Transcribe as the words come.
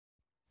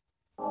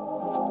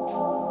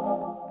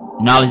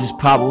Knowledge is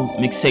Power,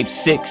 mixtape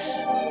 6.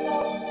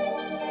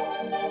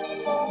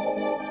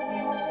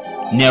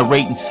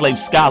 Narrating Slave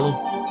Scholar.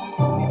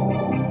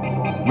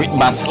 Written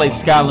by Slave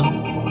Scholar.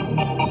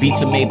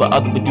 Beats are made by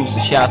other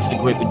producers. Shout out to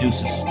the great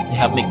producers that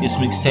helped make this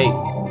mixtape.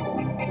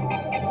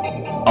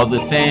 Other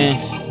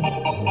fans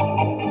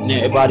and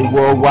everybody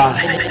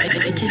worldwide.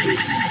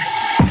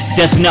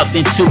 There's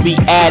nothing to be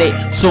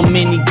added. So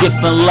many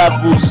different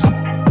levels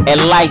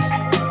at life.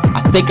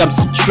 I think I'm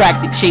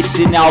subtracted,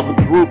 chasing all the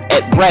group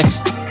at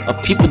rest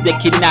of people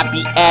that cannot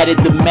be added.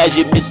 The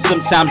measurements,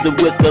 sometimes the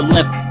width, the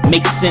length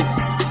makes sense.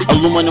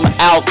 Aluminum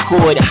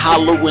alcohol,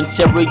 hollow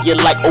interior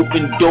like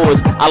open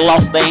doors. I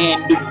lost the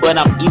handle, but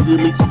I'm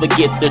easily to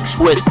forget the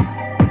twist.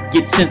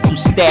 Get sent to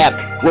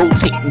stab,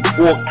 rotating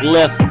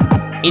forklift.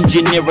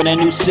 Engineering a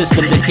new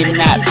system that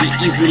cannot be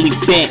easily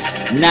bent.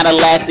 Not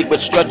elastic,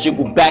 but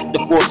structural back to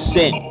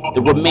 4%.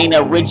 The remainder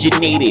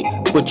originated,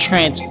 but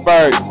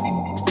transferred.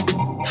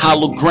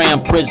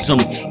 Hologram prism,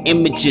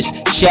 images,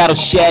 shadow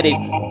shattered,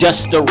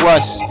 dust to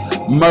rust,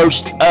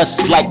 merged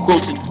us like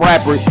quilted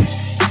fabric.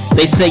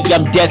 They say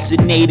I'm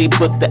designated,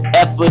 but the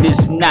effort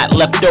is not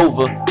left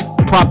over.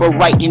 Proper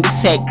writing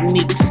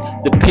techniques,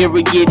 the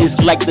period is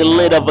like the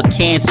lid of a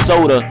canned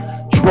soda.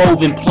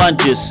 Drove in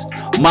plungers,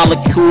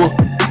 molecule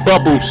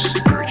bubbles.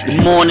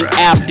 The morning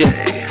after,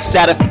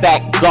 side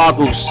effect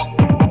goggles.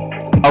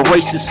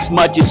 Erases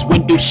smudges,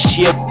 window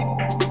shift,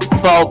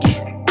 foggy.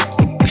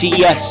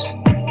 P.S.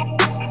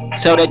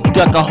 Tell that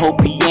duck I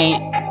hope he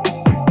ain't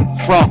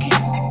froggy.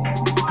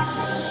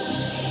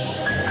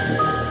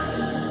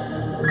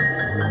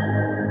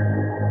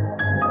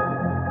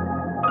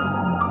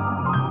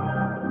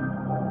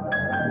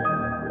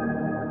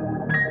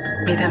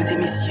 Mesdames et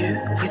messieurs,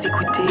 vous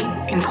écoutez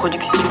une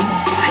production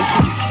High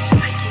Deluxe.